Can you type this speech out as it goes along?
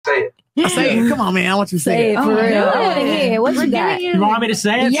say it. Yeah. Say it. Come on, man. I want you to say it. For real. Yeah. What you got? You want me to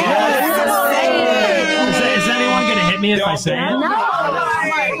say it? Yes. Is anyone going to hit me if I say it? No.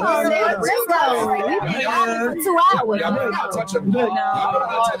 Let's go. We've been 2 hours.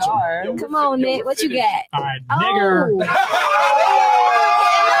 Come on, Nick. What you got? All right, nigger.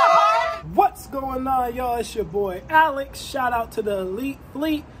 What's going on, y'all? It's your boy Alex. Shout out to the Elite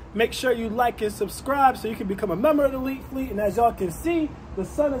Fleet. Make sure you like and subscribe so you can become a member of the Elite Fleet. And as y'all can see, the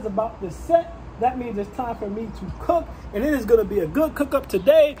sun is about to set. That means it's time for me to cook, and it is going to be a good cook up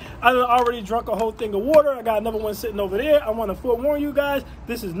today. I already drunk a whole thing of water. I got another one sitting over there. I want to forewarn you guys,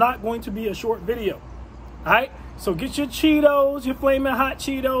 this is not going to be a short video. All right? So get your Cheetos, your flaming hot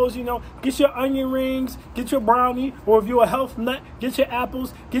Cheetos, you know, get your onion rings, get your brownie, or if you're a health nut, get your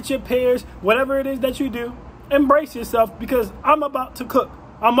apples, get your pears, whatever it is that you do. Embrace yourself because I'm about to cook.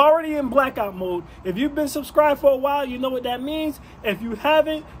 I'm already in blackout mode. If you've been subscribed for a while, you know what that means. If you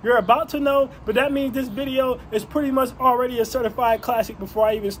haven't, you're about to know, but that means this video is pretty much already a certified classic before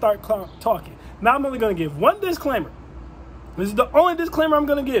I even start talking. Now I'm only gonna give one disclaimer. This is the only disclaimer I'm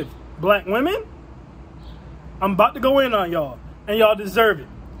gonna give. Black women, I'm about to go in on y'all, and y'all deserve it,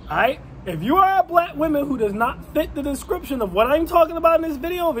 all right? If you are a black woman who does not fit the description of what I'm talking about in this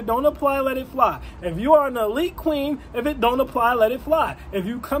video, if it don't apply, let it fly. If you are an elite queen, if it don't apply, let it fly. If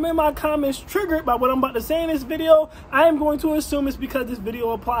you come in my comments triggered by what I'm about to say in this video, I am going to assume it's because this video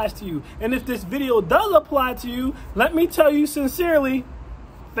applies to you. And if this video does apply to you, let me tell you sincerely,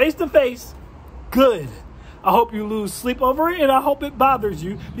 face to face, good. I hope you lose sleep over it, and I hope it bothers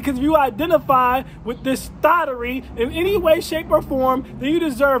you, because if you identify with this stottery in any way, shape, or form, then you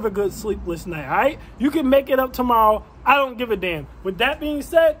deserve a good sleepless night, all right? You can make it up tomorrow. I don't give a damn. With that being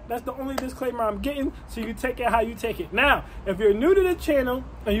said, that's the only disclaimer I'm getting, so you take it how you take it. Now, if you're new to the channel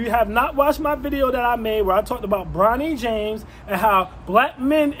and you have not watched my video that I made where I talked about Bronny James and how black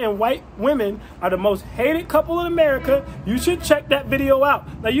men and white women are the most hated couple in America, you should check that video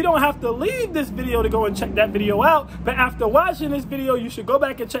out. Now, you don't have to leave this video to go and check that video out, but after watching this video, you should go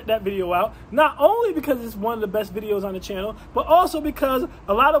back and check that video out, not only because it's one of the best videos on the channel, but also because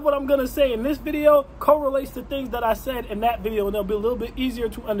a lot of what I'm going to say in this video correlates to things that I said in that video, and it'll be a little bit easier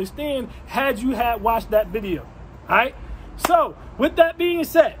to understand had you had watched that video. All right, so with that being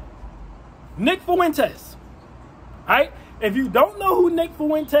said, Nick Fuentes. All right, if you don't know who Nick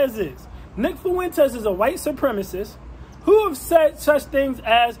Fuentes is a white supremacist who have said such things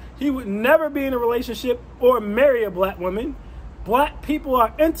as he would never be in a relationship or marry a black woman. Black people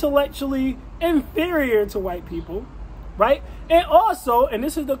are intellectually inferior to white people, right? And also, and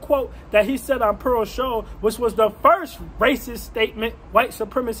this is the quote that he said on Pearl's show, which was the first racist statement, white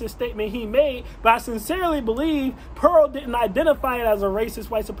supremacist statement he made, but I sincerely believe Pearl didn't identify it as a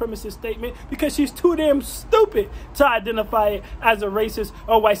racist white supremacist statement because she's too damn stupid to identify it as a racist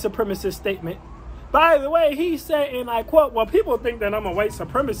or white supremacist statement. By the way, he said, and I quote, well, people think that I'm a white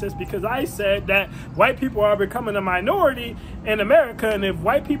supremacist because I said that white people are becoming a minority in America, and if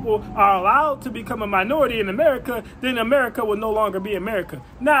white people are allowed to become a minority in America, then America will no longer be America.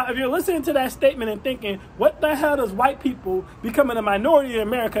 Now, if you're listening to that statement and thinking, what the hell does white people becoming a minority in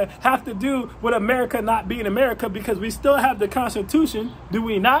America have to do with America not being America, because we still have the Constitution, do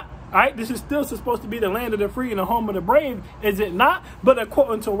we not? All right, this is still supposed to be the land of the free and the home of the brave, is it not? But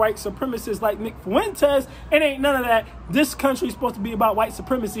according to white supremacists like Nick Fuentes, it ain't none of that. This country is supposed to be about white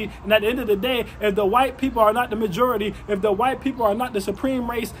supremacy, and at the end of the day, if the white people are not the majority, if the white people are not the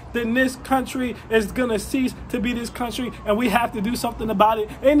supreme race, then this country is going to cease to be this country, and we have to do something about it.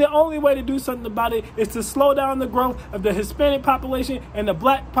 And the only way to do something about it is to slow down the growth of the Hispanic population and the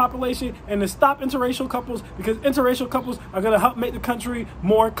black population, and to stop interracial couples, because interracial couples are going to help make the country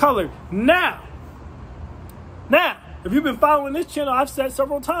more colored. Now, if you've been following this channel, I've said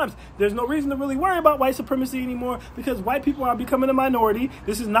several times, there's no reason to really worry about white supremacy anymore because white people are becoming a minority.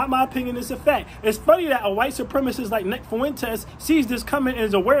 This is not my opinion, it's a fact. It's funny that a white supremacist like Nick Fuentes sees this coming and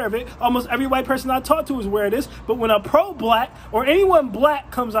is aware of it. Almost every white person I talk to is aware of this, but when a pro-black or anyone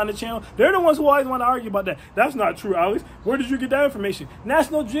black comes on the channel, they're the ones who always want to argue about that. That's not true, Alex. Where did you get that information?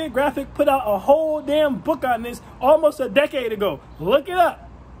 National Geographic put out a whole damn book on this almost a decade ago. Look it up.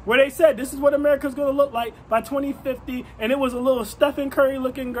 Where they said this is what America's going to look like by 2050, and it was a little Stephen Curry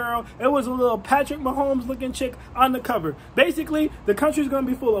looking girl, it was a little Patrick Mahomes looking chick on the cover. Basically, the country's going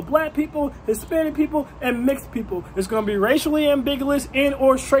to be full of black people, Hispanic people, and mixed people. It's going to be racially ambiguous and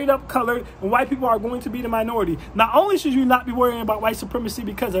or straight up colored, and white people are going to be the minority. Not only should you not be worrying about white supremacy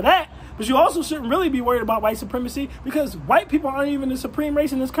because of that, but you also shouldn't really be worried about white supremacy because white people aren't even the supreme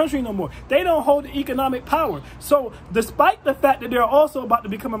race in this country no more. They don't hold the economic power. So despite the fact that they're also about to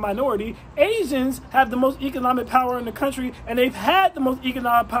become become a minority. Asians have the most economic power in the country, and they've had the most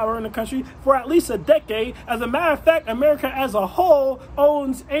economic power in the country for at least a decade. As a matter of fact, America as a whole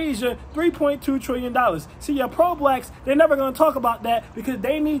owns Asia $3.2 trillion. See, your pro-blacks, they're never going to talk about that because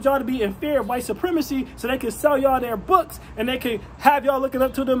they need y'all to be in fear of white supremacy so they can sell y'all their books and they can have y'all looking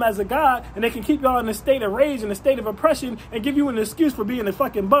up to them as a god, and they can keep y'all in a state of rage and a state of oppression and give you an excuse for being a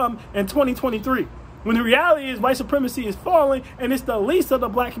fucking bum in 2023. When the reality is white supremacy is falling and it's the least of the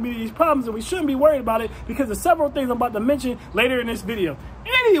black community's problems, and we shouldn't be worried about it because of several things I'm about to mention later in this video.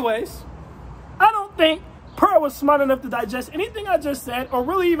 Anyways, I don't think Pearl was smart enough to digest anything I just said or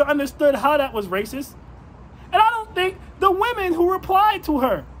really even understood how that was racist. And I don't think the women who replied to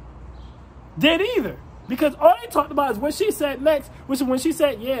her did either. Because all they talked about is what she said next, which is when she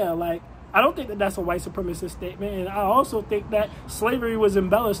said, yeah, like, I don't think that that's a white supremacist statement. And I also think that slavery was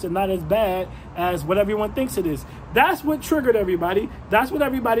embellished and not as bad as what everyone thinks it is. That's what triggered everybody. That's what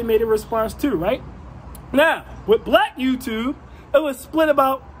everybody made a response to, right? Now, with black YouTube, it was split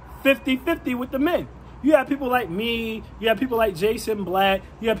about 50-50 with the men. You have people like me, you have people like Jason Black,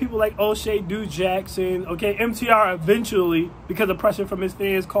 you have people like O'Shea Dew Jackson, okay, MTR eventually, because of pressure from his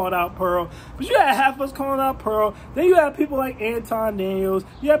fans, called out Pearl. But you had half of us calling out Pearl. Then you have people like Anton Daniels,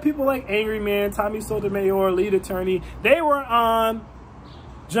 you have people like Angry Man, Tommy Sotomayor, lead attorney. They were on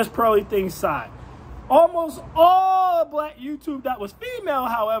Just Pearly Things side. Almost all black YouTube that was female,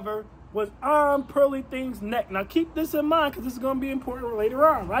 however, was on Pearly Things' neck. Now keep this in mind because this is going to be important later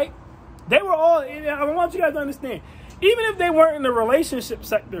on, right? They were all, I want you guys to understand, even if they weren't in the relationship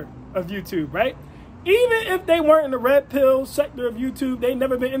sector of YouTube, right? Even if they weren't in the red pill sector of YouTube, they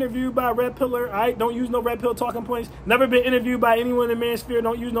never been interviewed by a red pillar, all right? Don't use no red pill talking points. Never been interviewed by anyone in the manosphere.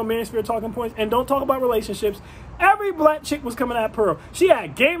 Don't use no manosphere talking points. And don't talk about relationships. Every black chick was coming at Pearl. She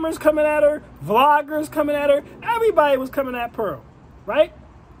had gamers coming at her, vloggers coming at her. Everybody was coming at Pearl, right?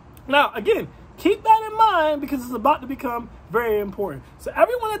 Now, again, keep that in mind because it's about to become very important. So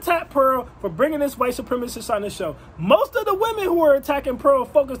everyone attacked Pearl for bringing this white supremacist on the show. Most of the women who were attacking Pearl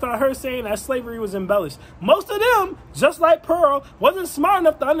focused on her saying that slavery was embellished. Most of them, just like Pearl, wasn't smart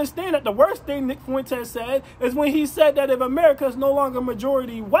enough to understand that the worst thing Nick Fuentes said is when he said that if America is no longer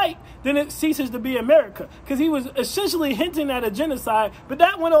majority white, then it ceases to be America. Because he was essentially hinting at a genocide, but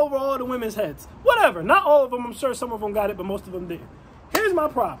that went over all the women's heads. Whatever. Not all of them. I'm sure some of them got it, but most of them did. Here's my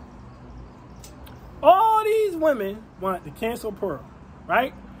problem. All these women wanted to cancel Pearl,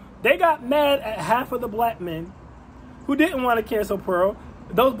 right? They got mad at half of the black men who didn't want to cancel Pearl.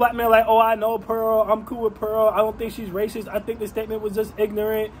 Those black men are like, oh, I know Pearl. I'm cool with Pearl. I don't think she's racist. I think the statement was just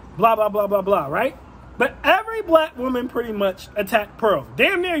ignorant, blah, blah, blah, blah, blah, right? But every black woman pretty much attacked Pearl,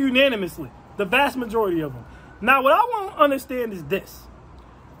 damn near unanimously, the vast majority of them. Now, what I want to understand is this.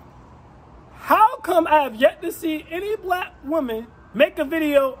 How come I have yet to see any black woman make a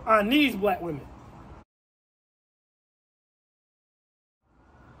video on these black women?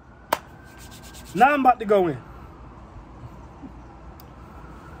 Now I'm about to go in.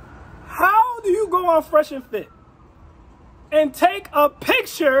 How do you go on Fresh and Fit and take a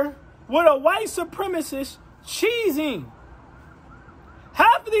picture with a white supremacist cheesing?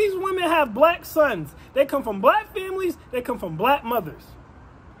 Half of these women have black sons. They come from black families. They come from black mothers.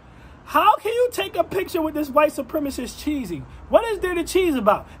 How can you take a picture with this white supremacist cheesing? What is there to cheese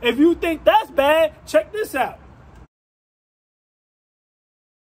about? If you think that's bad, check this out.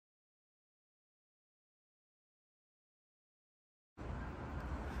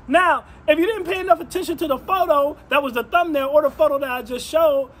 Now, if you didn't pay enough attention to the photo that was the thumbnail or the photo that I just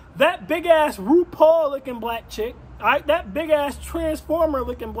showed, that big-ass RuPaul-looking black chick, all right, that big-ass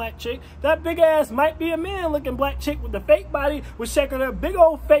Transformer-looking black chick, that big-ass Might Be a Man-looking black chick with the fake body was shaking her big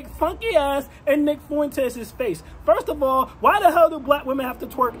old fake funky ass in Nick Fuentes' face. First of all, why the hell do black women have to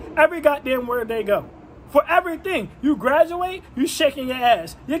twerk every goddamn where they go? For everything. You graduate, you shaking your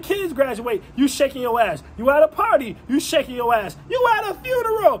ass. Your kids graduate, you shaking your ass. You at a party, you shaking your ass. You at a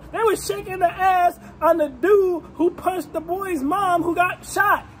funeral, they was shaking the ass on the dude who punched the boy's mom who got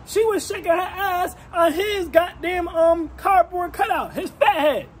shot. She was shaking her ass on his goddamn cardboard cutout, his fat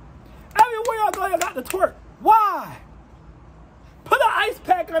head. Everywhere y'all go, y'all got to twerk. Why? Put an ice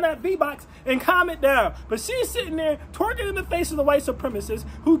pack on that V-Box and calm it down. But she's sitting there twerking in the face of the white supremacist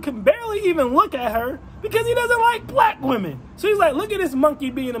who can barely even look at her because he doesn't like black women. So he's like, look at this monkey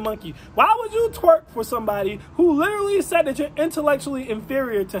being a monkey. Why would you twerk for somebody who literally said that you're intellectually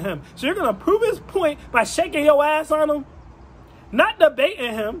inferior to him? So you're going to prove his point by shaking your ass on him? Not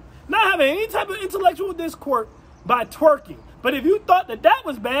debating him, not having any type of intellectual discourse by twerking. But if you thought that that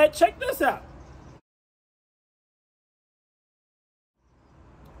was bad, check this out.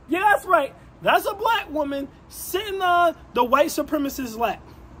 Yeah, that's right. That's a black woman sitting on the white supremacist's lap.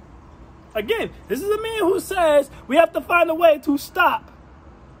 Again, this is a man who says we have to find a way to stop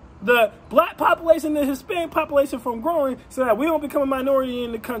the black population and the Hispanic population from growing so that we don't become a minority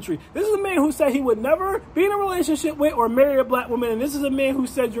in the country. This is a man who said he would never be in a relationship with or marry a black woman. And this is a man who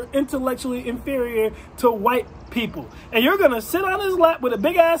said you're intellectually inferior to white people. And you're going to sit on his lap with a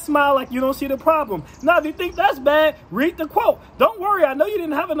big ass smile like you don't see the problem. Now, if you think that's bad, read the quote. Don't worry. I know you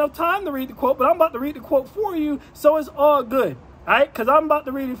didn't have enough time to read the quote, but I'm about to read the quote for you. So it's all good. All right? Because I'm about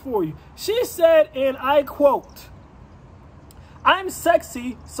to read it for you. She said, and I quote, "I'm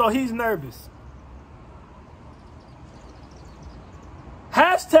sexy, so he's nervous."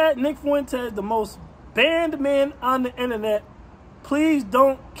 Hashtag Nick Fuentes, the most banned man on the internet. Please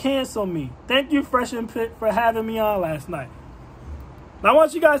don't cancel me. Thank you, Fresh and Fit, for having me on last night. Now, I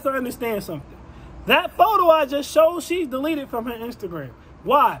want you guys to understand something. That photo I just showed, she's deleted from her Instagram.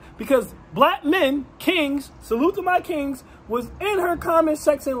 Why? Because black men, kings, salute to my kings, was in her comment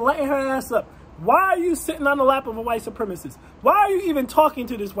section lighting her ass up. Why are you sitting on the lap of a white supremacist? Why are you even talking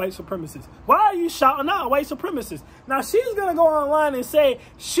to this white supremacist? Why are you shouting out a white supremacist? Now, she's going to go online and say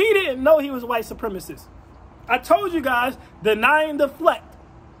she didn't know he was a white supremacist. I told you guys, denying deflect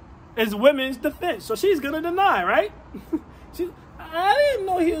is women's defense. So she's going to deny, right? I didn't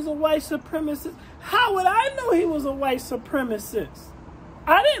know he was a white supremacist. How would I know he was a white supremacist?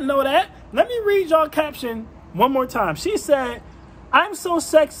 I didn't know that. Let me read y'all caption one more time. She said, "I'm so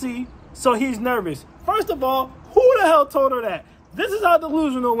sexy, so he's nervous." First of all, who the hell told her that? This is how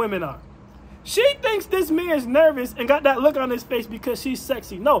delusional women are. She thinks this man's nervous and got that look on his face because she's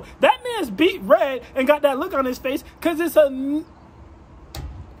sexy. No, that man's beat red and got that look on his face because it's a nigga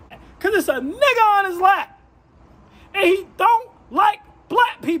on his lap. And he don't like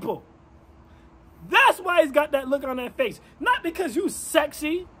black people. That's why he's got that look on that face. Not because you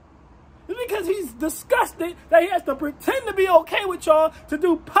sexy. It's because he's disgusted that he has to pretend to be okay with y'all to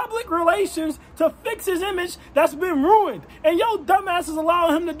do public relations to fix his image that's been ruined. And your dumbass is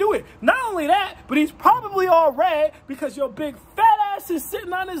allowing him to do it. Not only that, but he's probably all red because your big fat ass is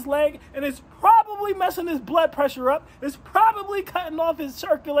sitting on his leg and it's probably messing his blood pressure up. It's probably cutting off his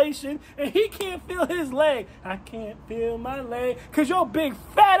circulation and he can't feel his leg. I can't feel my leg because your big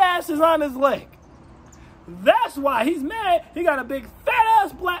fat ass is on his leg. That's why he's mad. He got a big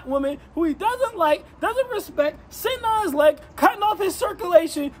fat-ass black woman who he doesn't like, doesn't respect, sitting on his leg, cutting off his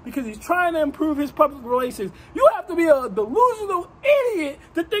circulation because he's trying to improve his public relations. You have to be a delusional idiot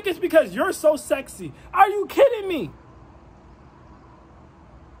to think it's because you're so sexy. Are you kidding me?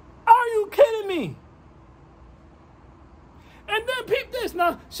 Are you kidding me? And then peep this.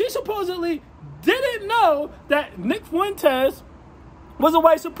 Now, she supposedly didn't know that Nick Fuentes was a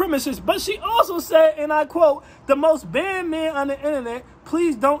white supremacist, but she also said, and I quote, "the most banned man on the internet,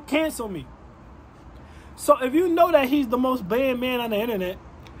 please don't cancel me." So if you know that he's the most banned man on the internet,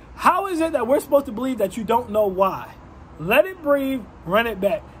 how is it that we're supposed to believe that you don't know why? Let it breathe, run it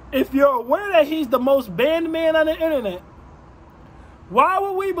back. If you're aware that he's the most banned man on the internet, why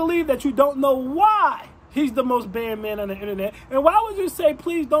would we believe that you don't know why he's the most banned man on the internet? And why would you say,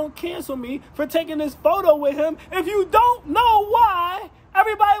 "please don't cancel me" for taking this photo with him if you don't know why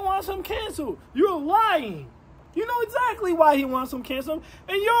everybody wants him canceled? You're lying. You know exactly why he wants him canceled.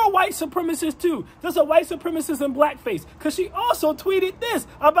 And you're a white supremacist too. There's a white supremacist in blackface. Because she also tweeted this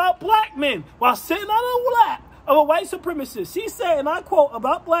about black men while sitting on the lap of a white supremacist. She said, and I quote,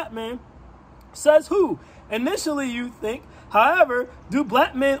 about black men, says who? Initially you think, however, do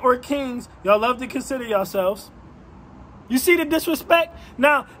black men or kings y'all love to consider yourselves? You see the disrespect?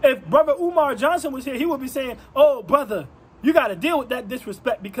 Now, if Brother Umar Johnson was here, he would be saying, "Oh, brother, you got to deal with that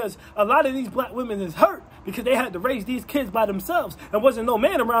disrespect because a lot of these black women is hurt because they had to raise these kids by themselves and wasn't no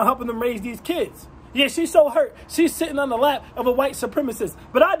man around helping them raise these kids." Yeah, she's so hurt. She's sitting on the lap of a white supremacist.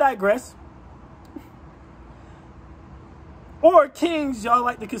 But I digress. Or kings, y'all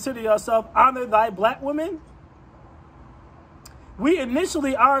like to consider yourself, honor thy black women. We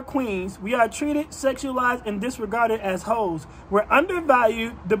initially are queens. We are treated, sexualized, and disregarded as hoes. We're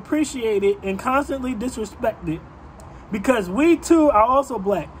undervalued, depreciated, and constantly disrespected because we too are also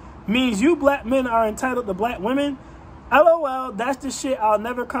black. Means you black men are entitled to black women? LOL, that's the shit I'll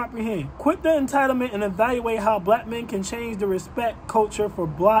never comprehend. Quit the entitlement and evaluate how black men can change the respect culture for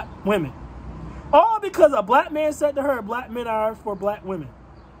black women. All because a black man said to her, black men are for black women.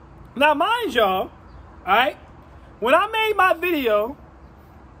 Now, mind y'all, all right, when I made my video,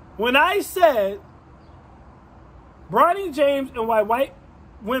 when I said Bronny James and why white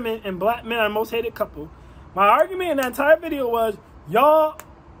women and black men are the most hated couple, my argument in that entire video was y'all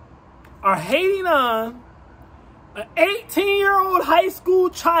are hating on an 18-year-old high school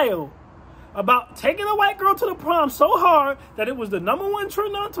child about taking a white girl to the prom so hard that it was the #1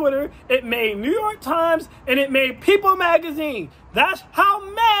 trend on Twitter. It made New York Times and it made People magazine. That's how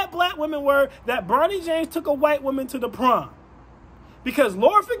mad black women were that Bronny James took a white woman to the prom. Because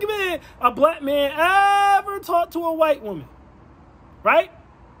Lord forbid a black man ever talked to a white woman. Right?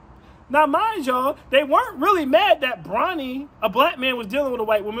 Now, mind y'all, they weren't really mad that Bronny, a black man, was dealing with a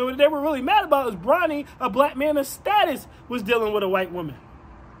white woman. What they were really mad about is Bronny, a black man of status, was dealing with a white woman.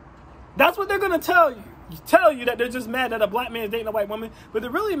 That's what they're going to tell you. Tell you that they're just mad that a black man is dating a white woman, but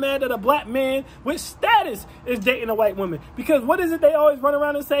they're really mad that a black man with status is dating a white woman. Because what is it they always run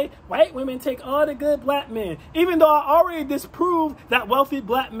around and say? White women take all the good black men. Even though I already disproved that wealthy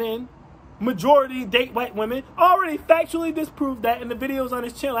black men majority date white women, already factually disproved that in the videos on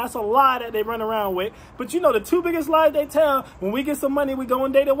his channel. That's a lie that they run around with. But you know the two biggest lies they tell: when we get some money, we go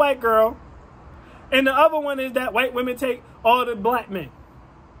and date a white girl. And the other one is that white women take all the black men.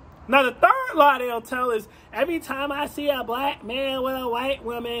 Now the third lie they'll tell is, every time I see a black man with a white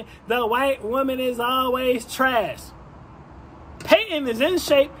woman, the white woman is always trash. Peyton is in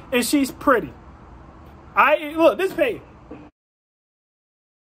shape and she's pretty. Look, this Peyton.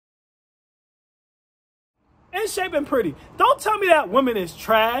 In shape and pretty. Don't tell me that woman is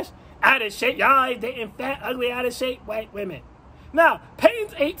trash, out of shape. Y'all ain't dating fat, ugly, out of shape white women. Now,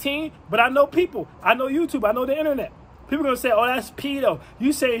 Peyton's 18, but I know people. I know YouTube. I know the internet. People are going to say, oh, that's pedo.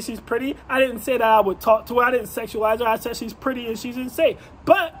 You say she's pretty. I didn't say that I would talk to her. I didn't sexualize her. I said she's pretty and she's insane.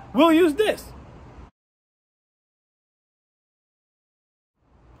 But we'll use this.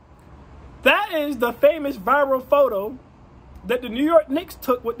 That is the famous viral photo that the New York Knicks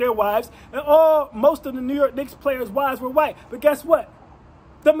took with their wives, and most of the New York Knicks players' wives were white. But guess what?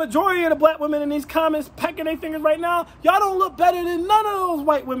 The majority of the black women in these comments pecking their fingers right now, y'all don't look better than none of those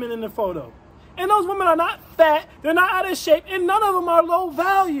white women in the photo. And those women are not fat, they're not out of shape, and none of them are low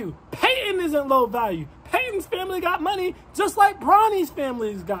value. Peyton isn't low value. Peyton's family got money just like Bronny's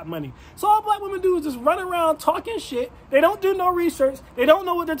family's got money. So all black women do is just run around talking shit. They don't do no research. They don't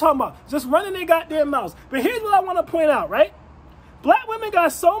know what they're talking about. Just running their goddamn mouths. But here's what I want to point out, right? Black women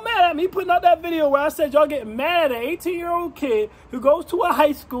got so mad at me putting out that video where I said y'all get mad at an 18-year-old kid who goes to a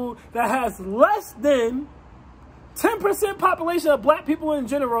high school that has less than 10% population of black people in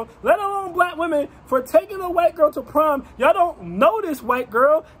general, let alone black women, for taking a white girl to prom. Y'all don't know this white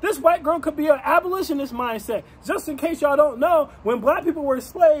girl. This white girl could be an abolitionist mindset. Just in case y'all don't know, when black people were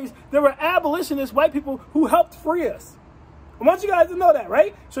slaves, there were abolitionist white people who helped free us. I want you guys to know that,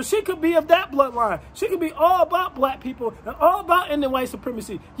 right? So she could be of that bloodline. She could be all about black people and all about ending white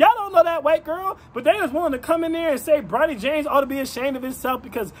supremacy. Y'all don't know that white girl, but they just wanting to come in there and say Bronny James ought to be ashamed of himself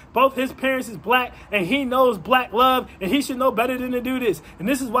because both his parents is black and he knows black love and he should know better than to do this. And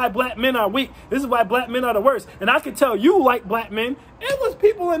this is why black men are weak. This is why black men are the worst. And I can tell you like black men. It was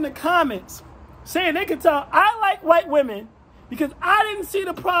people in the comments saying they could tell I like white women because I didn't see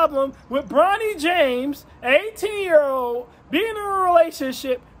the problem with Bronny James, an 18-year-old, being in a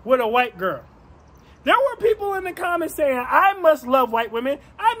relationship with a white girl. There were people in the comments saying, I must love white women.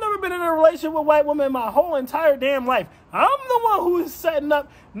 I've never been in a relationship with white women in my whole entire damn life. I'm the one who is setting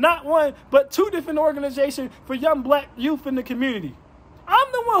up not one, but 2 different organizations for young black youth in the community. I'm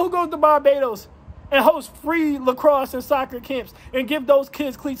the one who goes to Barbados and host free lacrosse and soccer camps and give those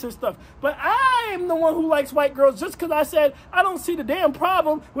kids cleats and stuff. But I am the one who likes white girls just because I said I don't see the damn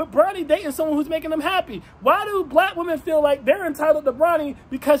problem with Bronny dating someone who's making them happy. Why do black women feel like they're entitled to Bronny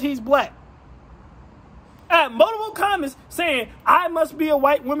because he's black? I had multiple comments saying I must be a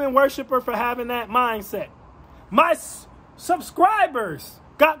white woman worshiper for having that mindset. My subscribers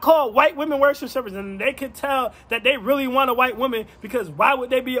got called white women worshipers, and they could tell that they really want a white woman because why would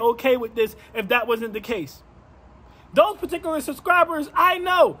they be okay with this if that wasn't the case? Those particular subscribers, I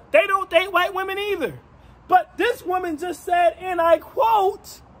know, they don't date white women either. But this woman just said, and I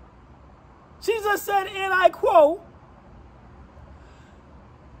quote, she just said, and I quote,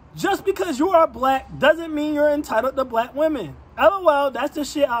 just because you are black doesn't mean you're entitled to black women. LOL, that's the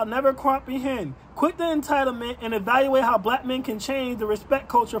shit I'll never comprehend. Quit the entitlement and evaluate how black men can change the respect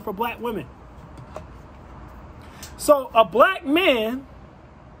culture for black women. So a black man,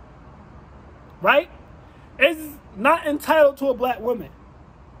 right, is not entitled to a black woman.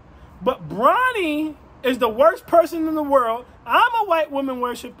 But Bronny is the worst person in the world. I'm a white woman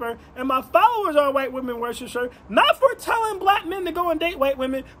worshiper, and my followers are white women worshipers, not for telling black men to go and date white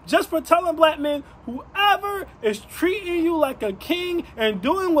women, just for telling black men whoever is treating you like a king and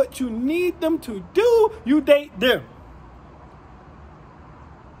doing what you need them to do, you date them.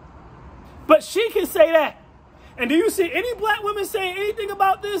 But she can say that. And do you see any black women saying anything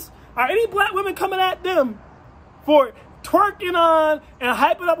about this? Are any black women coming at them for twerking on and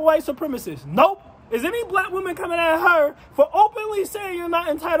hyping up white supremacists? Nope. Is any black woman coming at her for openly saying you're not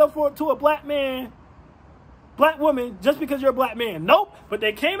entitled to a black man, black woman, just because you're a black man? Nope. But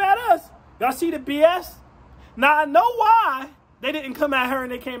they came at us. Y'all see the BS? Now, I know why they didn't come at her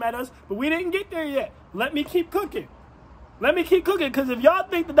and they came at us, but we didn't get there yet. Let me keep cooking. Let me keep cooking, because if y'all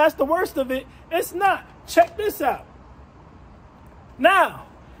think that that's the worst of it, it's not. Check this out. Now,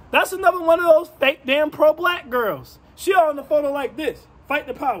 that's another one of those fake damn pro-black girls. She on the photo like this. Fight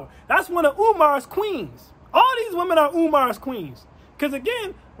the power. That's one of Umar's queens. All these women are Umar's queens. Because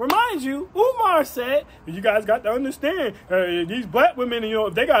again, remind you, Umar said, you guys got to understand, these black women, you know,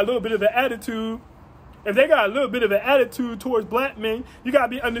 if they got a little bit of an attitude, towards black men, you got to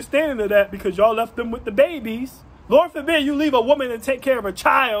be understanding of that, because y'all left them with the babies. Lord forbid you leave a woman to take care of a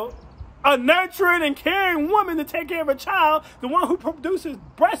child, a nurturing and caring woman to take care of a child, the one who produces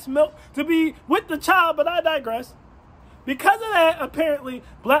breast milk to be with the child, but I digress. Because of that, apparently,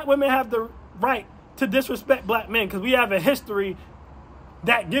 black women have the right to disrespect black men, because we have a history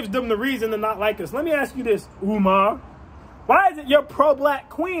that gives them the reason to not like us. Let me ask you this, Umar. Why is it your pro-black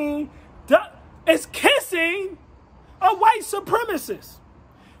queen is kissing a white supremacist?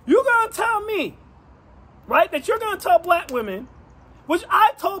 You're going to tell me, right, that you're going to tell black women, which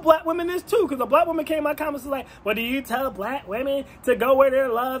I told black women this too, because a black woman came in my comments and was like, well, do you tell black women to go where they're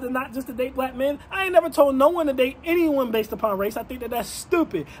loved and not just to date black men? I ain't never told no one to date anyone based upon race. I think that that's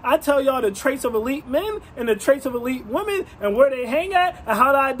stupid. I tell y'all the traits of elite men and the traits of elite women and where they hang at and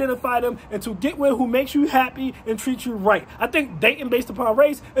how to identify them and to get with who makes you happy and treats you right. I think dating based upon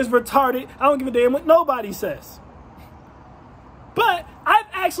race is retarded. I don't give a damn what nobody says. But I've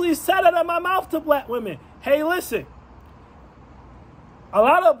actually said it out of my mouth to black women. Hey, listen. A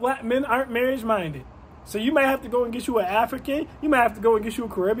lot of black men aren't marriage-minded. So you might have to go and get you an African. You might have to go and get you a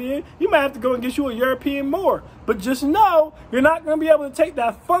Caribbean. You might have to go and get you a European more. But just know you're not going to be able to take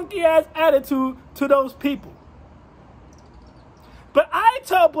that funky-ass attitude to those people. But I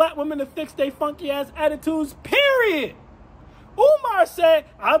tell black women to fix their funky-ass attitudes, period. Umar said,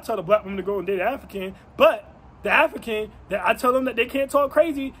 I'll tell the black women to go and date an African, but the African, that I tell them that they can't talk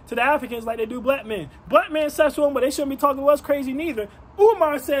crazy to the Africans like they do black men. Black men says to them, but they shouldn't be talking to us crazy neither.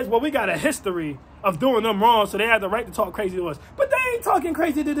 Umar says, well, we got a history of doing them wrong, so they have the right to talk crazy to us. But they ain't talking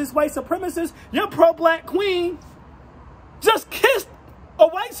crazy to this white supremacist. Your pro-black queen just kissed a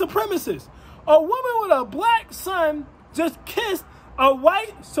white supremacist. A woman with a black son just kissed a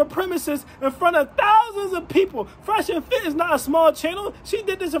white supremacist in front of thousands of people. Fresh and Fit is not a small channel. She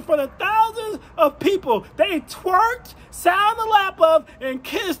did this in front of thousands of people. They twerked, sat on the lap of, and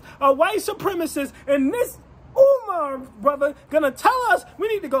kissed a white supremacist. And this Umar brother gonna tell us we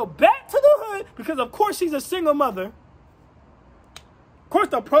need to go back to the hood because of course she's a single mother. Of course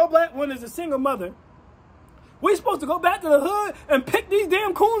the pro-black one is a single mother. We supposed to go back to the hood and pick these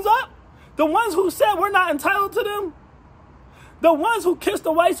damn coons up? The ones who said we're not entitled to them? The ones who kissed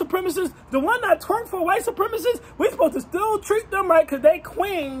the white supremacists, the one that twerked for white supremacists, we supposed to still treat them right because they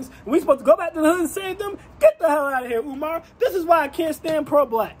queens. And we supposed to go back to the hood and save them? Get the hell out of here, Umar. This is why I can't stand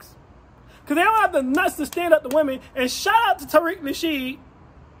pro-blacks. Because they don't have the nuts to stand up to women. And shout out to Tariq Nasheed.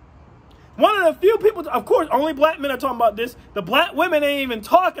 One of the few people, of course, only black men are talking about this. The black women ain't even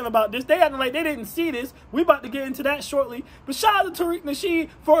talking about this. They acting like they didn't see this. We about to get into that shortly. But shout out to Tariq Nasheed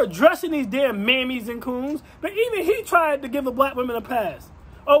for addressing these damn mammies and coons. But even he tried to give the black women a pass.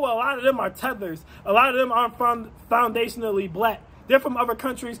 Oh, well, a lot of them are tethers. A lot of them aren't foundationally black. They're from other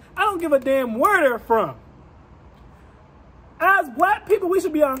countries. I don't give a damn where they're from. As black people, we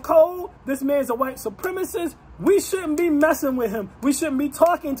should be on code. This man's a white supremacist. We shouldn't be messing with him. We shouldn't be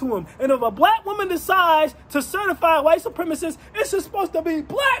talking to him. And if a black woman decides to certify a white supremacist, it's just supposed to be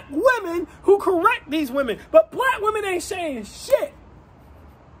black women who correct these women. But black women ain't saying shit.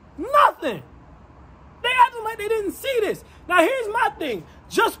 Nothing. They acting like they didn't see this. Now here's my thing.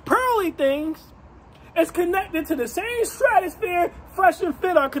 Just Pearly Things is connected to the same stratosphere Fresh and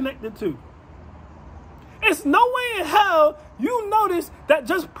Fit are connected to. It's no way in hell you noticed that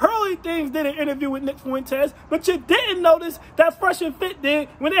Just Pearly Things did an interview with Nick Fuentes, but you didn't notice that Fresh and Fit did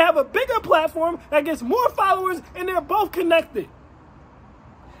when they have a bigger platform that gets more followers and they're both connected.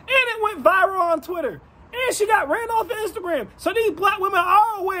 And it went viral on Twitter. And she got ran off of Instagram. So these black women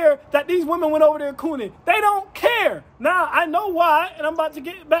are aware that these women went over there cooning. They don't care. Now, I know why, and I'm about to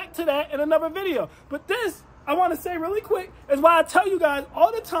get back to that in another video. But this, I want to say really quick, is why I tell you guys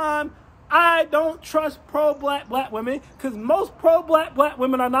all the time, I don't trust pro-black black women because most pro-black black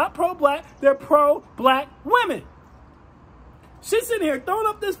women are not pro-black. They're pro-black women. She's sitting here throwing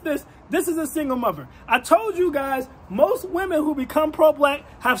up this fist. This is a single mother. I told you guys most women who become pro-black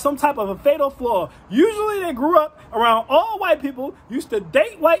have some type of a fatal flaw. Usually they grew up around all white people, used to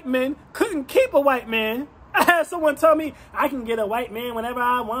date white men, couldn't keep a white man. I had someone tell me, I can get a white man whenever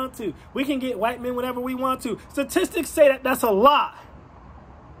I want to. We can get white men whenever we want to. Statistics say that that's a lie.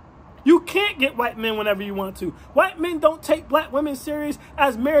 You can't get white men whenever you want to. White men don't take black women serious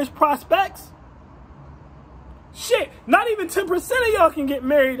as marriage prospects. Shit, not even 10% of y'all can get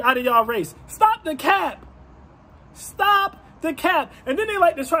married out of y'all race. Stop the cap. Stop the cap. And then they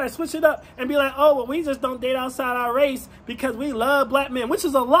like to try to switch it up and be like, oh, well, we just don't date outside our race because we love black men, which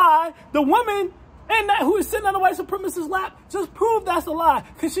is a lie. The woman and that who is sitting on the white supremacist lap just proved that's a lie,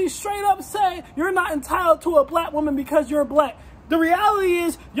 because she straight up said you're not entitled to a black woman because you're black. The reality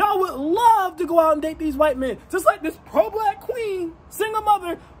is y'all would love to go out and date these white men, just like this pro-black queen, single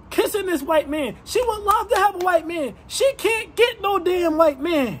mother, kissing this white man. She would love to have a white man. She can't get no damn white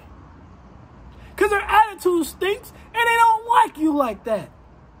man because her attitude stinks and they don't like you like that.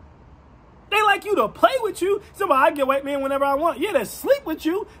 They like you to play with you. So, well, I get white men whenever I want. Yeah, to sleep with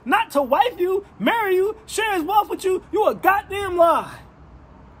you, not to wife you, marry you, share his wealth with you. You a goddamn lie.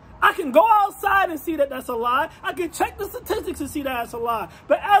 I can go outside and see that that's a lie. I can check the statistics and see that that's a lie.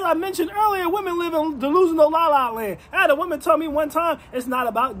 But as I mentioned earlier, women live in delusional la-la land. I had a woman tell me one time, it's not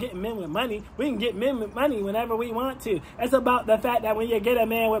about getting men with money. We can get men with money whenever we want to. It's about the fact that when you get a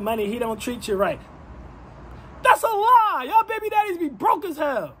man with money, he don't treat you right. That's a lie. Y'all baby daddies be broke as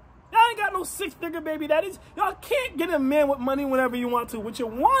hell. Y'all ain't got no six-figure baby daddies. Y'all can't get a man with money whenever you want to. What you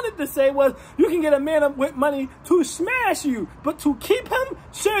wanted to say was you can get a man with money to smash you, but to keep him,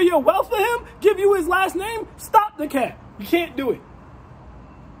 share your wealth with him, give you his last name, stop the cap. You can't do it.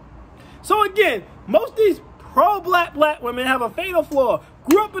 So again, most of these pro-black black women have a fatal flaw.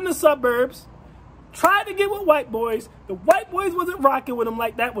 Grew up in the suburbs, tried to get with white boys. The white boys wasn't rocking with them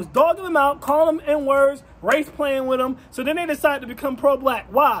like that, was dogging them out, calling them N-words, race playing with them. So then they decided to become pro-black.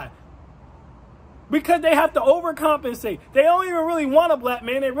 Why? Because they have to overcompensate. They don't even really want a black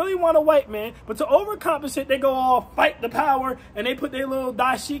man. They really want a white man. But to overcompensate, they go all fight the power, and they put their little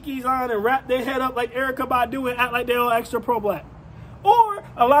dashikis on and wrap their head up like Erykah Badu and act like they're all extra pro-black. Or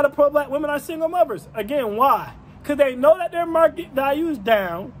a lot of pro-black women are single mothers. Again, why? Because they know that their market value is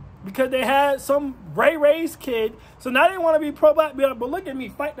down because they had some raised kid. So now they want to be pro-black. But look at me,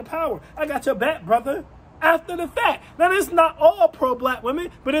 fight the power. I got your back, brother. After the fact. Now, it's not all pro-black women,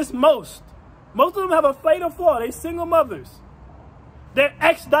 but it's most. Most of them have a fatal flaw. They single mothers. They're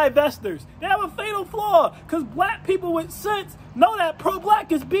ex-divestors. They have a fatal flaw because black people with sense know that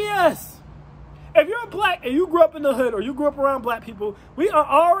pro-black is BS. If you're black and you grew up in the hood or you grew up around black people, we are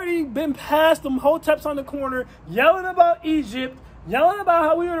already been past them hoteps on the corner yelling about Egypt, yelling about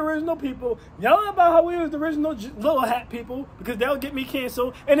how we were the original people, yelling about how we were the original little hat people, because they'll get me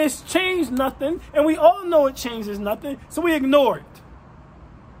canceled. And it's changed nothing. And we all know it changes nothing. So we ignore it.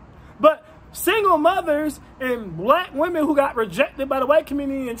 But single mothers and black women who got rejected by the white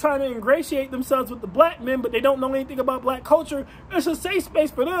community and trying to ingratiate themselves with the black men, but they don't know anything about black culture, it's a safe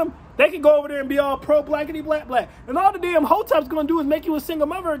space for them. They can go over there and be all pro-blackity black. And all the damn hotep's going to do is make you a single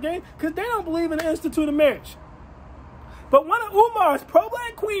mother again because they don't believe in the institute of marriage. But one of Umar's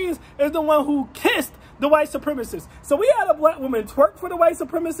pro-black queens is the one who kissed the white supremacists. So we had a black woman twerk for the white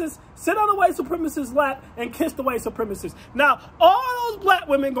supremacists, sit on the white supremacist's lap, and kiss the white supremacists. Now, all those black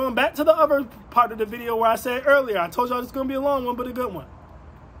women, going back to the other part of the video where I said earlier, I told y'all it's going to be a long one, but a good one.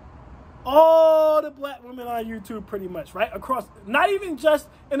 All the black women on YouTube pretty much, right? Across, not even just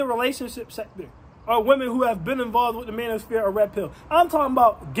in the relationship sector, or women who have been involved with the manosphere or red pill. I'm talking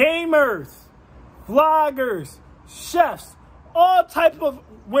about gamers, vloggers, chefs, all type of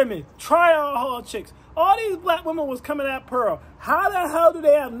women, try-on haul chicks. All these black women was coming at Pearl. How the hell do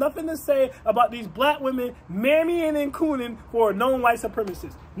they have nothing to say about these black women mammying and cooning for a known white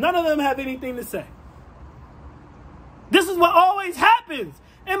supremacist? None of them have anything to say. This is what always happens.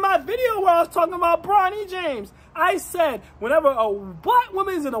 In my video where I was talking about Bronny James, I said whenever a black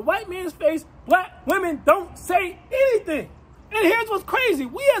woman is in a white man's face, black women don't say anything. And here's what's crazy.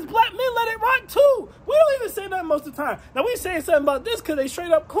 We as black men let it rock too. We don't even say nothing most of the time. Now we saying something about this because they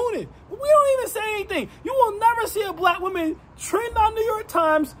straight up cooning. But we don't even say anything. You will never see a black woman trend on New York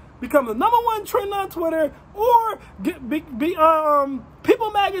Times, become the #1 trend on Twitter, or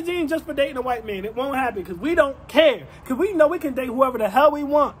People Magazine just for dating a white man. It won't happen because we don't care. Because we know we can date whoever the hell we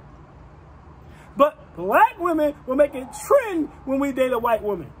want. But black women will make it trend when we date a white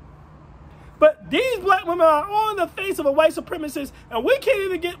woman. But these black women are on the face of a white supremacist, and we can't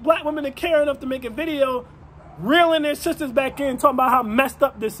even get black women to care enough to make a video reeling their sisters back in, talking about how messed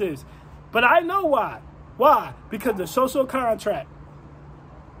up this is. But I know why. Why? Because the social contract.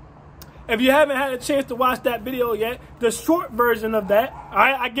 If you haven't had a chance to watch that video yet, the short version of that, all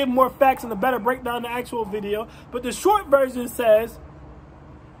right, I give more facts and a better breakdown in the actual video, but the short version says,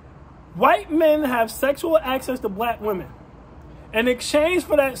 white men have sexual access to black women. In exchange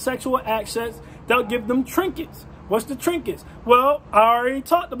for that sexual access, they'll give them trinkets. What's the trinkets? Well, I already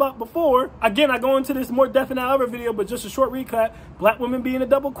talked about before. Again, I go into this more depth in our other video, but just a short recap. Black women being a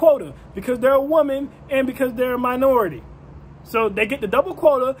double quota because they're a woman and because they're a minority. So they get the double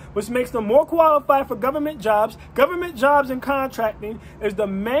quota, which makes them more qualified for government jobs. Government jobs and contracting is the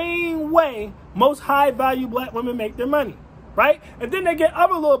main way most high-value black women make their money, right? And then they get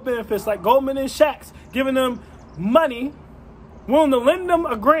other little benefits like Goldman and Sachs giving them money, willing to lend them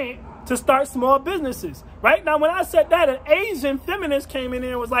a grant to start small businesses, right? Now, when I said that, an Asian feminist came in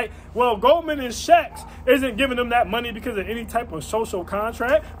there and was like, well, Goldman and Sachs isn't giving them that money because of any type of social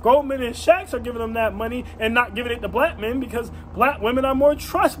contract. Goldman and Sachs are giving them that money and not giving it to black men because black women are more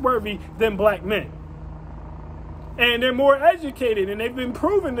trustworthy than black men. And they're more educated, and they've been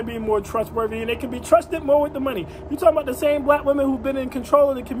proven to be more trustworthy, and they can be trusted more with the money. You're talking about the same black women who've been in control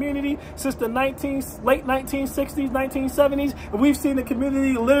of the community since the late 1960s, 1970s, and we've seen the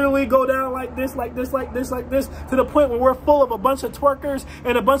community literally go down like this, like this, like this, like this, to the point where we're full of a bunch of twerkers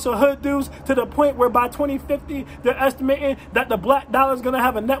and a bunch of hood dudes, to the point where by 2050, they're estimating that the black dollar is going to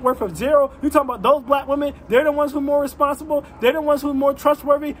have a net worth of 0. You're talking about those black women, they're the ones who are more responsible, they're the ones who are more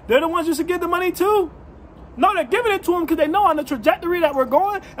trustworthy, they're the ones you should give the money to. No, they're giving it to them because they know on the trajectory that we're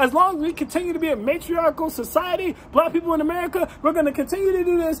going, as long as we continue to be a matriarchal society, black people in America, we're going to continue to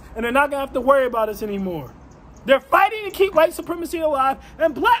do this, and they're not going to have to worry about us anymore. They're fighting to keep white supremacy alive,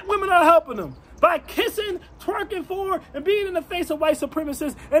 and black women are helping them by kissing, twerking for, and being in the face of white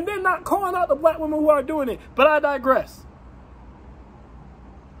supremacists, and then not calling out the black women who are doing it. But I digress.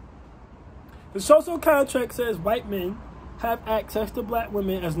 The social contract says white men have access to black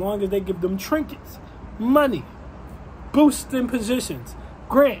women as long as they give them trinkets, money, boosting positions,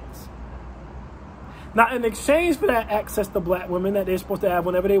 grants. Now, in exchange for that access to black women that they're supposed to have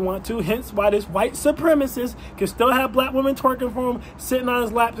whenever they want to, hence why this white supremacist can still have black women twerking for him, sitting on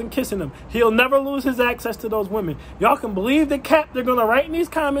his laps and kissing them. He'll never lose his access to those women. Y'all can believe the cap they're going to write in these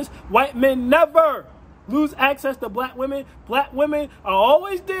comments. White men never lose access to black women. Black women are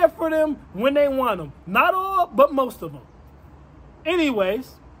always there for them when they want them. Not all, but most of them.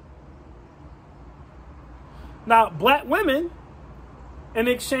 Anyways, now, black women, in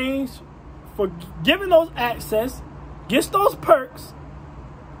exchange for giving those access, gets those perks,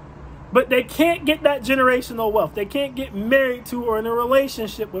 but they can't get that generational wealth. They can't get married to or in a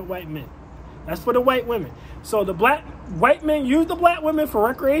relationship with white men. That's for the white women. So the white men use the black women for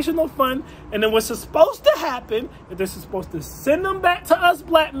recreational fun, and then what's supposed to happen is this is supposed to send them back to us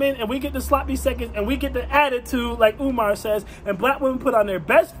black men, and we get the sloppy seconds, and we get the attitude, like Umar says, and black women put on their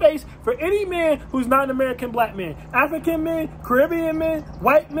best face for any man who's not an American black man. African men, Caribbean men,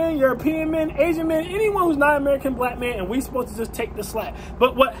 white men, European men, Asian men, anyone who's not an American black man, and we supposed to just take the slack.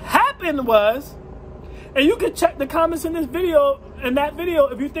 But what happened was, and you can check the comments in this video, in that video,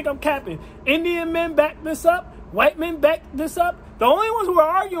 if you think I'm capping. Indian men back this up. White men back this up. The only ones who were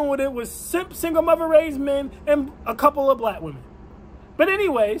arguing with it was single mother raised men and a couple of black women. But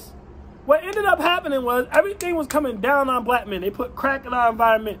anyways, what ended up happening was everything was coming down on black men. They put crack in our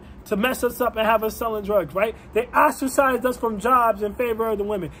environment to mess us up and have us selling drugs, right? They ostracized us from jobs in favor of the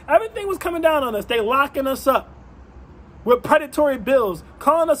women. Everything was coming down on us. They locking us up with predatory bills,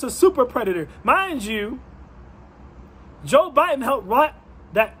 calling us a super predator. Mind you, Joe Biden helped write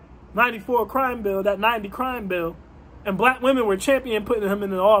that 94 crime bill, that 90 crime bill, and black women were championing putting him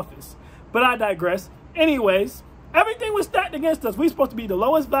in the office. But I digress. Anyways, everything was stacked against us. We're supposed to be the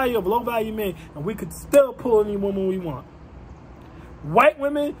lowest value of low value men, and we could still pull any woman we want. White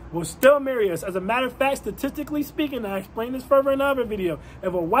women will still marry us. As a matter of fact, statistically speaking, I explained this further in another video.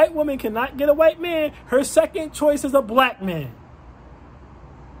 If a white woman cannot get a white man, her second choice is a black man.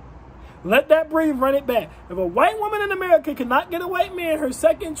 Let that breathe, run it back. If a white woman in America cannot get a white man, her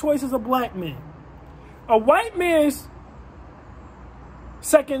second choice is a black man. A white man's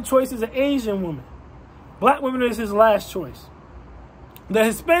second choice is an Asian woman. Black woman is his last choice. The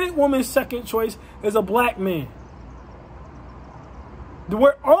Hispanic woman's second choice is a black man.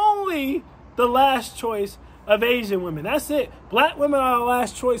 We're only the last choice of Asian women. That's it. Black women are the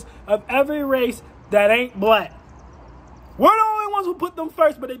last choice of every race that ain't black. We're the only ones who put them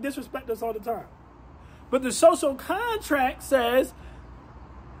first, but they disrespect us all the time. But the social contract says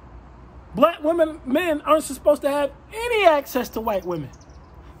black men aren't supposed to have any access to white women.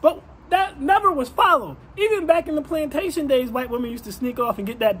 But that never was followed. Even back in the plantation days, white women used to sneak off and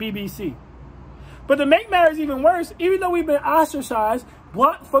get that BBC. But to make matters even worse, even though we've been ostracized,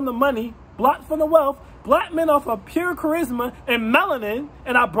 blocked from the money, blocked from the wealth, black men offer pure charisma and melanin,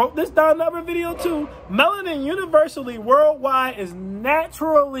 and I broke this down in another video too, melanin universally worldwide is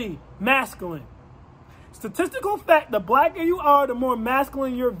naturally masculine. Statistical fact, the blacker you are, the more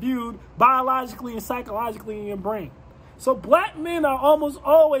masculine you're viewed biologically and psychologically in your brain. So black men are almost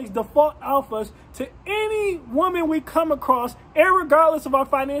always default alphas to any woman we come across, irregardless of our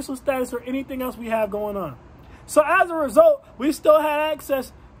financial status or anything else we have going on. So as a result, we still had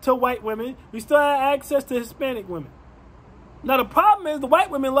access to white women. We still had access to Hispanic women. Now the problem is the white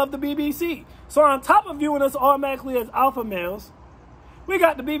women love the BBC. So on top of viewing us automatically as alpha males, we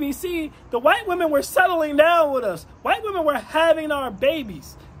got the BBC. The white women were settling down with us. White women were having our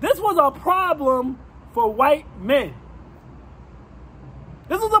babies. This was a problem for white men.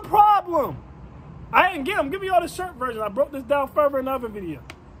 This is a problem. I'm giving you all the short version. I broke this down further in another video.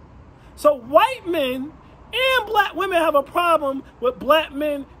 So white men and black women have a problem with black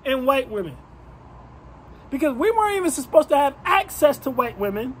men and white women. Because we weren't even supposed to have access to white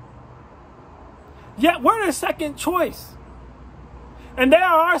women. Yet we're their second choice. And they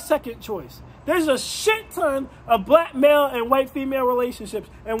are our second choice. There's a shit ton of black male and white female relationships.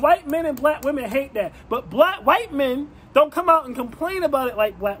 And white men and black women hate that. But white men don't come out and complain about it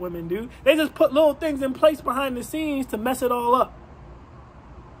like black women do. They just put little things in place behind the scenes to mess it all up.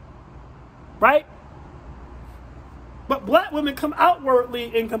 Right? But black women come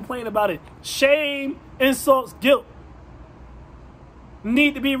outwardly and complain about it. Shame, insults, guilt.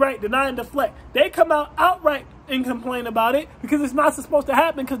 Need to be right, deny and deflect. They come out outright and complain about it because it's not supposed to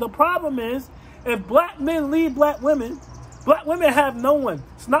happen. Because the problem is, if black men leave black women have no one.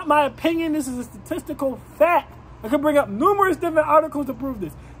 It's not my opinion. This is a statistical fact. I could bring up numerous different articles to prove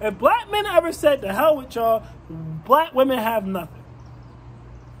this. If black men ever said, to hell with y'all, black women have nothing.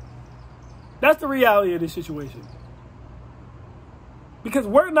 That's the reality of this situation. Because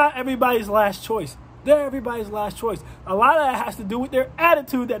we're not everybody's last choice. They're everybody's last choice. A lot of that has to do with their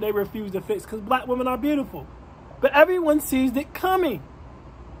attitude that they refuse to fix, because black women are beautiful. But everyone sees it coming.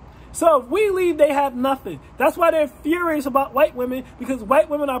 So if we leave, they have nothing. That's why they're furious about white women, because white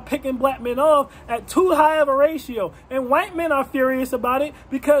women are picking black men off at too high of a ratio. And white men are furious about it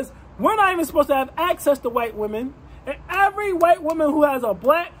because we're not even supposed to have access to white women. And every white woman who has a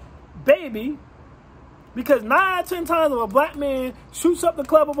black baby, because 9 out of 10 times if a black man shoots up the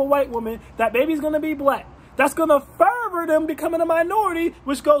club of a white woman, that baby's going to be black. That's going to further them becoming a minority,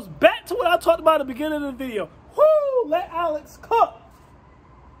 which goes back to what I talked about at the beginning of the video. Whoo, let Alex cook.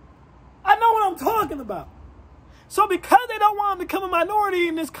 I know what I'm talking about. So because they don't want to become a minority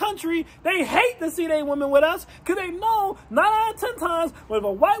in this country, they hate to see their women with us, because they know 9 out of 10 times when if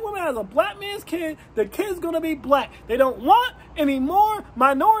a white woman has a black man's kid, the kid's going to be black. They don't want any more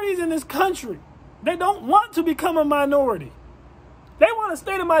minorities in this country. They don't want to become a minority. They want to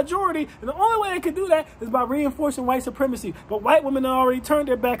stay the majority, and the only way they can do that is by reinforcing white supremacy. But white women have already turned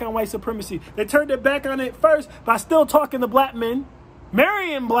their back on white supremacy. They turned their back on it first by still talking to black men,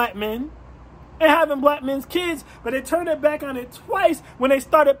 marrying black men, and having black men's kids, but they turned their back on it twice when they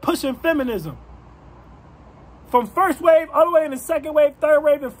started pushing feminism. From first wave, all the way into second wave, third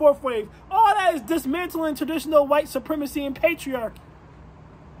wave, and fourth wave. All that is dismantling traditional white supremacy and patriarchy.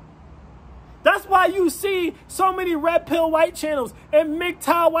 That's why you see so many red pill white channels and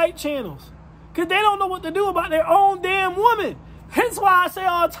MGTOW white channels. Because they don't know what to do about their own damn woman. Hence why I say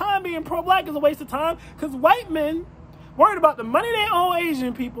all the time being pro-black is a waste of time. Because white men worried about the money they owe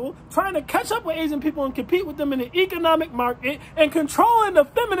Asian people, trying to catch up with Asian people and compete with them in the economic market, and controlling the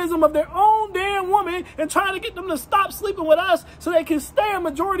feminism of their own damn woman, and trying to get them to stop sleeping with us so they can stay a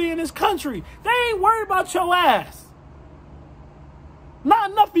majority in this country. They ain't worried about your ass.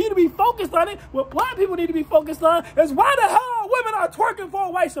 Not enough for you to be focused on it. What black people need to be focused on is why the hell women are twerking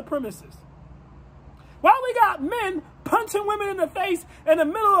for white supremacists. Why we got men punching women in the face in the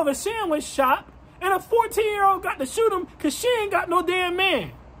middle of a sandwich shop, and a 14-year-old got to shoot him because she ain't got no damn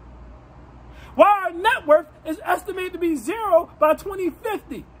man. Why our net worth is estimated to be 0 by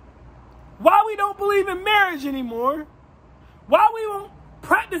 2050. Why we don't believe in marriage anymore. Why we won't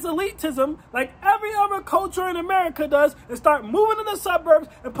practice elitism like every other culture in America does, and start moving to the suburbs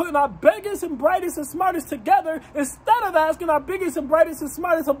and putting our biggest and brightest and smartest together, instead of asking our biggest and brightest and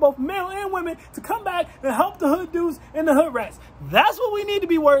smartest of both male and women to come back and help the hood dudes and the hood rats. That's what we need to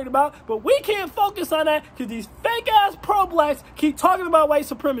be worried about, but we can't focus on that because these fake ass pro-blacks keep talking about white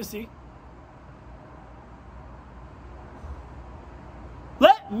supremacy.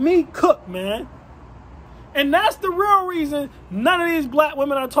 Let me cook, man. And that's the real reason none of these black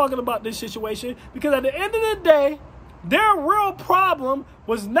women are talking about this situation. Because at the end of the day, their real problem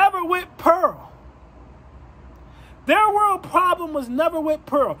was never with Pearl. Their world problem was never with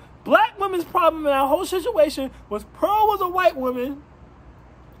Pearl. Black women's problem in that whole situation was Pearl was a white woman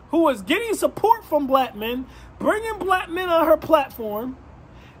who was getting support from black men, bringing black men on her platform,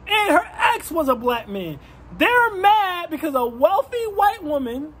 and her ex was a black man. They're mad because a wealthy white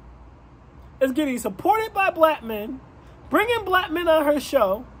woman is getting supported by black men, bringing black men on her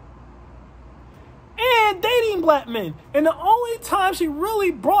show, and dating black men. And the only time she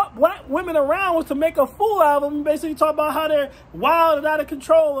really brought black women around was to make a fool out of them and basically talk about how they're wild and out of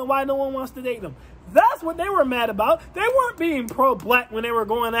control and why no one wants to date them. That's what they were mad about. They weren't being pro-black when they were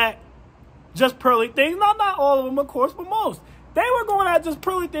going at just Pearly things. Not all of them, of course, but most. They were going at just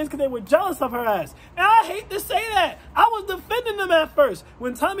Pearly things because they were jealous of her ass. And I hate to say that. I was defending them at first.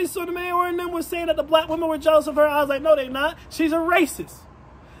 When Tommy Sotomayor and them was saying that the black women were jealous of her, I was like, no, they're not. She's a racist.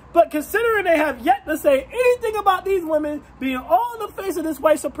 But considering they have yet to say anything about these women being all in the face of this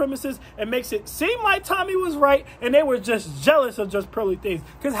white supremacist, it makes it seem like Tommy was right and they were just jealous of just Pearly things.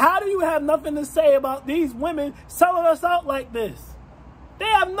 Because how do you have nothing to say about these women selling us out like this? They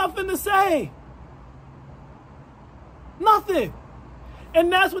have nothing to say. Nothing.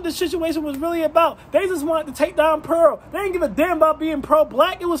 And that's what the situation was really about. They just wanted to take down Pearl. They didn't give a damn about being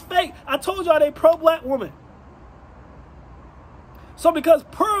pro-black. It was fake. I told y'all they pro-black woman. So because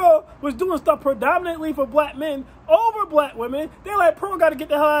Pearl was doing stuff predominantly for black men over black women, they're like, Pearl got to get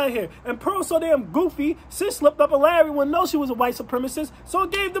the hell out of here. And Pearl so damn goofy, she slipped up and let everyone know she was a white supremacist, so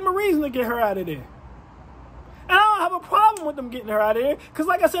it gave them a reason to get her out of there. And I don't have a problem with them getting her out of here, because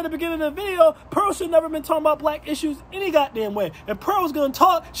like I said at the beginning of the video, Pearl should never been talking about black issues any goddamn way. If Pearl was going to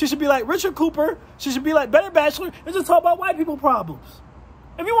talk, she should be like Richard Cooper, she should be like Better Bachelor, and just talk about white people problems.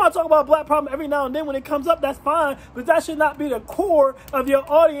 If you want to talk about black problem every now and then when it comes up, that's fine. But that should not be the core of your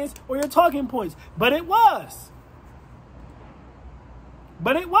audience or your talking points. But it was.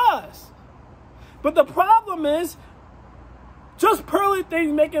 But it was. But the problem is, just Pearly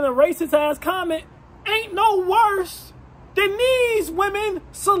things making a racist ass comment ain't no worse than these women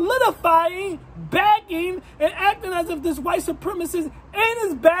solidifying, backing, and acting as if this white supremacist ain't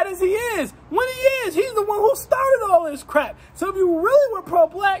as bad as he is. When he is, he's the one who started all this crap. So if you really were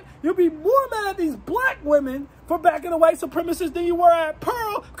pro-black, you'd be more mad at these black women for backing the white supremacists than you were at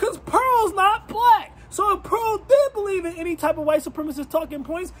Pearl, because Pearl's not black. So if Pearl did believe in any type of white supremacist talking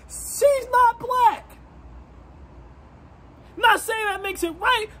points, she's not black. I'm not saying that makes it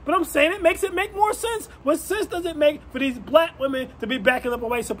right, but I'm saying it makes it make more sense. What sense does it make for these black women to be backing up a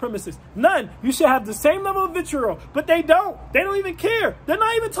white supremacist? None. You should have the same level of vitriol, but they don't. They don't even care. They're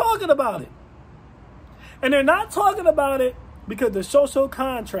not even talking about it. And they're not talking about it because the social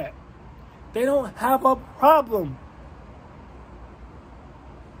contract. They don't have a problem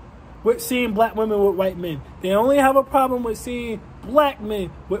with seeing black women with white men. They only have a problem with seeing black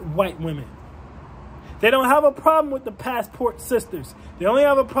men with white women. They don't have a problem with the passport sisters. They only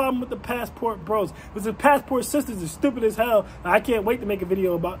have a problem with the passport bros. Because the passport sisters are stupid as hell. I can't wait to make a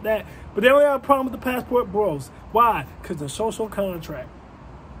video about that. But they only have a problem with the passport bros. Why? Because the social contract.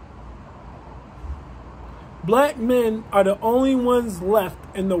 Black men are the only ones left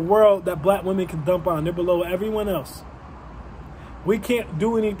in the world that black women can dump on. They're below everyone else. We can't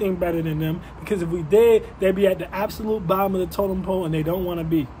do anything better than them. Because if we did, they'd be at the absolute bottom of the totem pole and they don't want to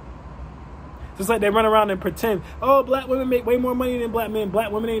be. Just like they run around and pretend, oh, black women make way more money than black men.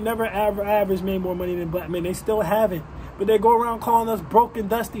 Black women ain't never average made more money than black men. They still haven't. But they go around calling us broke and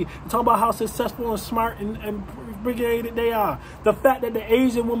dusty and talking about how successful and smart and brigaded they are. The fact that the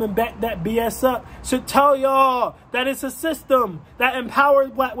Asian woman backed that BS up should tell y'all that it's a system that empowers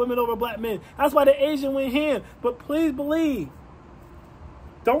black women over black men. That's why the Asian went here. But please believe.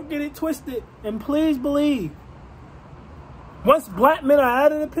 Don't get it twisted. And please believe. Once black men are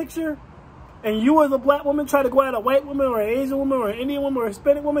out of the picture, and you as a black woman try to go at a white woman or an Asian woman or an Indian woman or a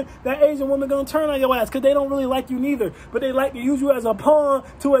Hispanic woman, that Asian woman gonna turn on your ass because they don't really like you neither. But they like to use you as a pawn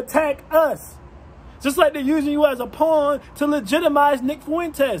to attack us. Just like they're using you as a pawn to legitimize Nick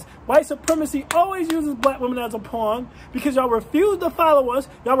Fuentes. White supremacy always uses black women as a pawn because y'all refuse to follow us,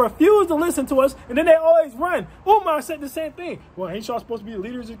 y'all refuse to listen to us, and then they always run. Umar said the same thing. Well, ain't y'all supposed to be the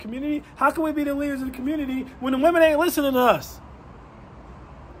leaders of the community? How can we be the leaders of the community when the women ain't listening to us?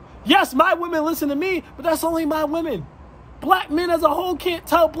 Yes, my women listen to me, but that's only my women. Black men as a whole can't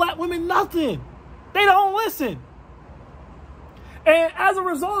tell black women nothing. They don't listen. And as a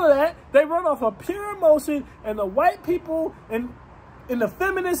result of that, they run off of pure emotion, and the white people and the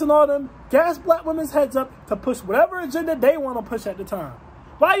feminists and all them gas black women's heads up to push whatever agenda they want to push at the time.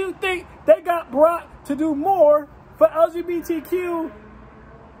 Why do you think they got brought to do more for LGBTQ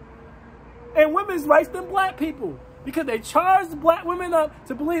and women's rights than black people? Because they charged black women up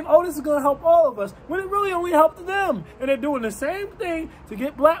to believe, oh, this is going to help all of us, when it really only helped them. And they're doing the same thing to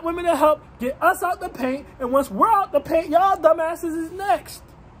get black women to help get us out the paint. And once we're out the paint, y'all dumbasses is next.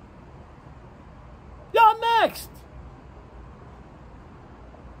 Y'all next.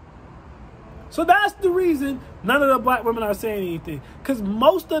 So that's the reason none of the black women are saying anything. Because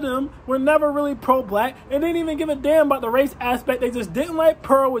most of them were never really pro-black and didn't even give a damn about the race aspect. They just didn't like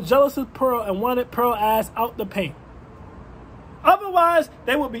Pearl, were jealous of Pearl, and wanted Pearl ass out the paint. Otherwise,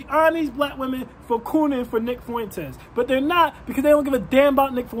 they would be on these black women for cooning for Nick Fuentes. But they're not, because they don't give a damn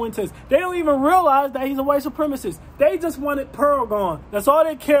about Nick Fuentes. They don't even realize that he's a white supremacist. They just wanted Pearl gone. That's all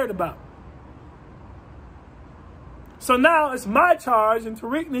they cared about. So now it's my charge, and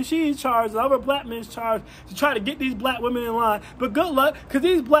Tariq Nasheed's charge, the other black men's charge, to try to get these black women in line. But good luck, because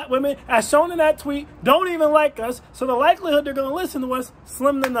these black women, as shown in that tweet, don't even like us. So the likelihood they're going to listen to us,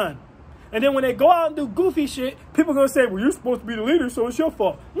 slim to none. And then when they go out and do goofy shit, people are going to say, well, you're supposed to be the leader, so it's your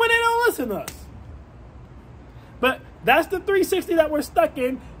fault. When they don't listen to us. But that's the 360 that we're stuck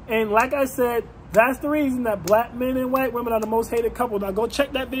in. And like I said, that's the reason that black men and white women are the most hated couple. Now go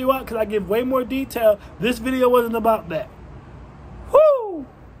check that video out because I give way more detail. This video wasn't about that. Whoo!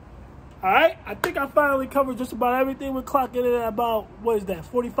 Alright, I think I finally covered just about everything. We're clocking in at about, what is that,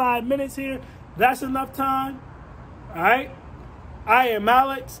 45 minutes here. That's enough time. Alright? I am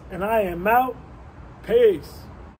Alex, and I am out. Peace.